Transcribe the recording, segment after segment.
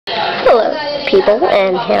Hello, people,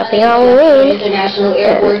 and happy Halloween. And yeah,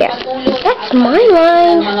 that's my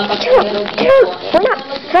line. We're not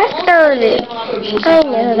frustrated. I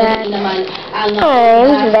know that. I'm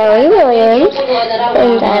Zoe Williams,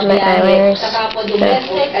 and I have my eyeliners. I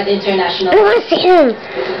don't want to see him.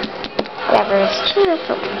 Whatever.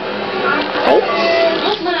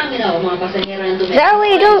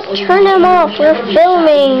 Zoe, don't turn him off. We're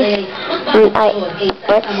filming.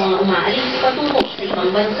 Okay.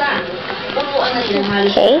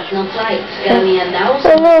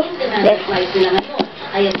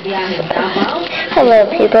 Hello,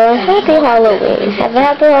 people. Happy Halloween. Have a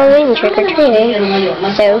happy Halloween trick-or-treating.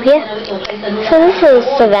 So, yeah. So, this is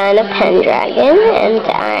Savannah Pendragon, and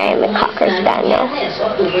I'm a Cocker Spaniel.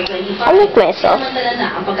 I like myself.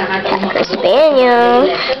 Cocker Spaniel.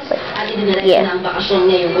 But, yeah.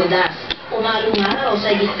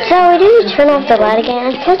 So, we didn't turn off the light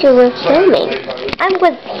again. I thought you were filming. I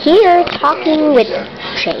was here talking with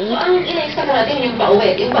Jade.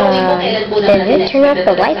 Did it turn off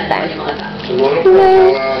the light then?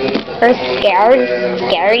 Or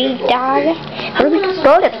scary dog?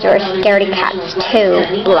 Both of you are scaredy cats too.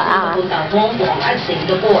 Blah.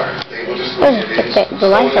 The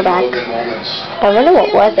lights are back. I wonder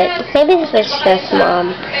what was it. Maybe this was just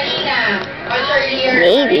Mom.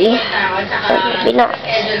 Maybe. Or maybe not.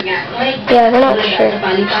 Yeah, we're not sure.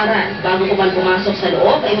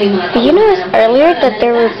 Did you notice earlier that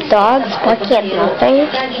there were dogs barking at nothing?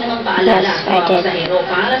 Yes, I did.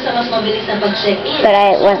 But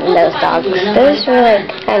it wasn't those dogs. Those were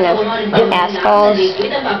like, I don't know, Ascalls,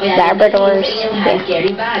 Labradors,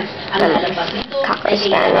 Cocker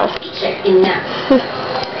Spaniel.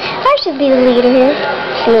 I should be the leader here.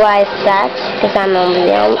 And why is that? Because I'm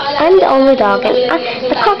the only dog, and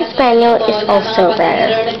the Cocker Spaniel is also rare.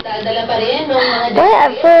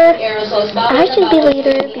 Whatever. I should be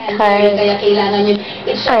leader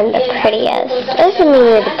because I'm the prettiest. Doesn't mean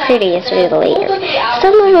you're the prettiest or the leader.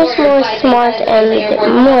 Someone who's more smart and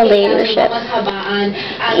more leadership.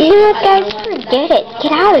 You know what, guys? Forget it.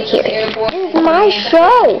 Get out of here. This is my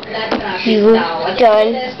show. You've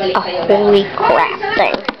done a holy crap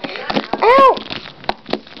thing. Ow!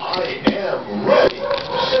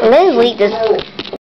 Let's leave this